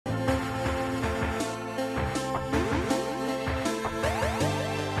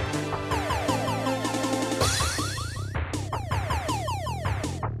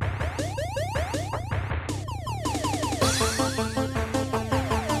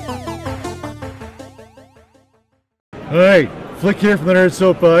All right, Flick here from the Nerd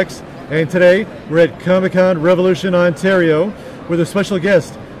Soapbox, and today we're at Comic-Con Revolution, Ontario, with a special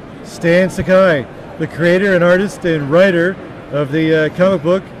guest, Stan Sakai, the creator and artist and writer of the comic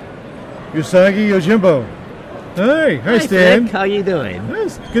book Usagi Yojimbo. Hi Stan. Flick, how you doing?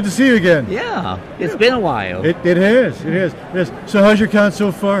 It's good to see you again. Yeah, it's been a while. It has. So how's your con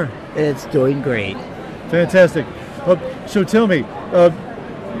so far? It's doing great. Fantastic. So tell me,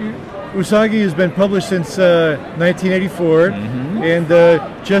 Usagi has been published since 1984, and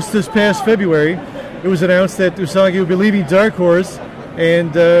just this past February, it was announced that Usagi will be leaving Dark Horse,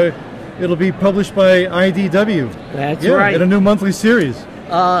 and it'll be published by IDW. That's right. In a new monthly series.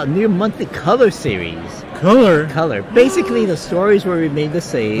 New monthly color series. Color. Basically, the stories will remain the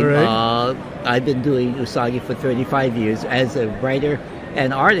same. Right. I've been doing Usagi for 35 years as a writer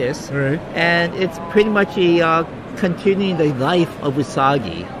and artist, right. And it's pretty much continuing the life of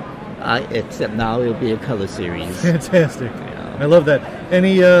Usagi, except now it'll be a color series. Fantastic. Yeah. I love that.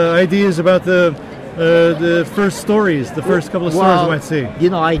 Any ideas about the first stories, the first couple of stories we might see?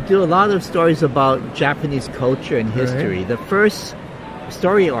 You know, I do a lot of stories about Japanese culture and history. Right. The first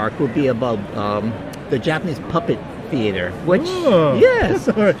story arc will be about the Japanese puppet theater, which, yes,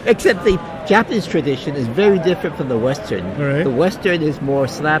 right. Except the Japanese tradition is very different from the Western. Right. The Western is more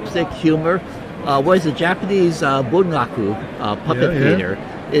slapstick humor, whereas the Japanese bunraku puppet theater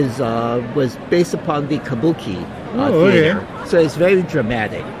was based upon the kabuki theater. Okay. So it's very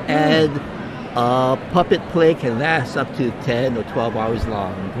dramatic, and puppet play can last up to 10 or 12 hours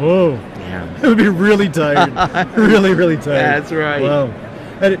long. Whoa. Yeah. It would be really tired. really tired. That's right. Wow.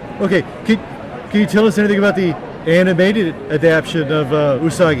 And okay, can you tell us anything about the animated adaptation of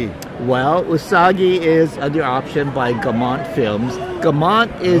Usagi? Well, Usagi is under option by Gaumont Films.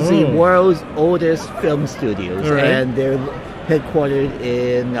 Gaumont is the world's oldest film studios, and they're headquartered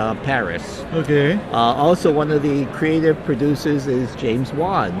in Paris. Okay. Also, one of the creative producers is James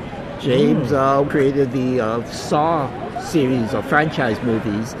Wan. James created the Saw series of franchise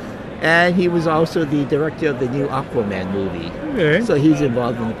movies, and he was also the director of the new Aquaman movie. Okay. So he's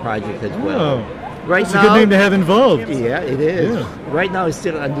involved in the project as well. Wow. Right That's now, a good name to have involved. Yeah, it is. Yeah. Right now, it's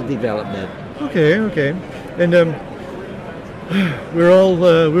still under development. Okay. And we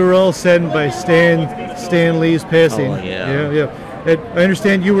were all saddened by Stan Lee's passing. Oh yeah. Yeah. And I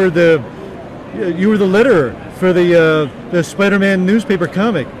understand you were the letterer for the Spider-Man newspaper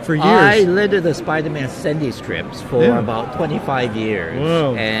comic for years. I lettered the Spider-Man Sunday strips for about 25 years.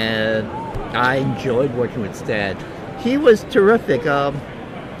 Wow. And I enjoyed working with Stan. He was terrific.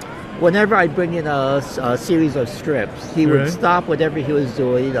 Whenever I bring in a series of strips, he would stop whatever he was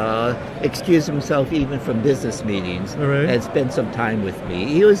doing, excuse himself even from business meetings, and spend some time with me.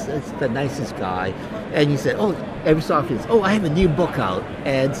 He was the nicest guy. And he said, every so often, I have a new book out.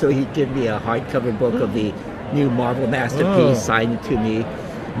 And so he'd give me a hardcover book of the new Marvel Masterpiece, sign it to me,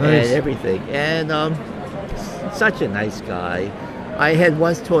 and everything. And such a nice guy. I had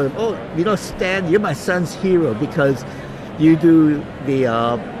once told him, Stan, you're my son's hero because you do the...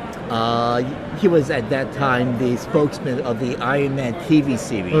 he was at that time the spokesman of the Iron Man TV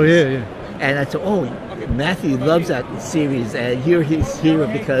series. Oh, yeah. And I said, Matthew loves that series, and you're his hero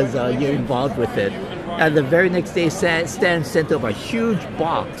because you're involved with it. And the very next day, Stan sent over a huge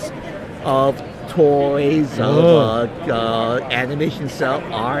box of toys, of animation cell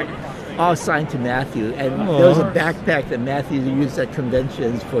art, all signed to Matthew. And there was a backpack that Matthew used at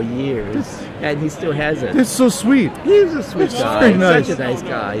conventions for years, and he still has it. It's so sweet. He's a sweet guy. Very nice. Such a nice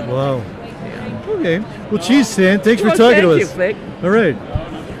guy. Wow. Yeah. Okay. Well, geez, Stan, thanks for talking to us. Thank you, Flick.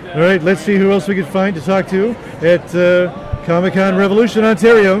 All right. Let's see who else we can find to talk to at Comic-Con Revolution,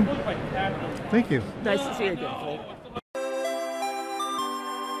 Ontario. Thank you. Nice to see you again, Flick.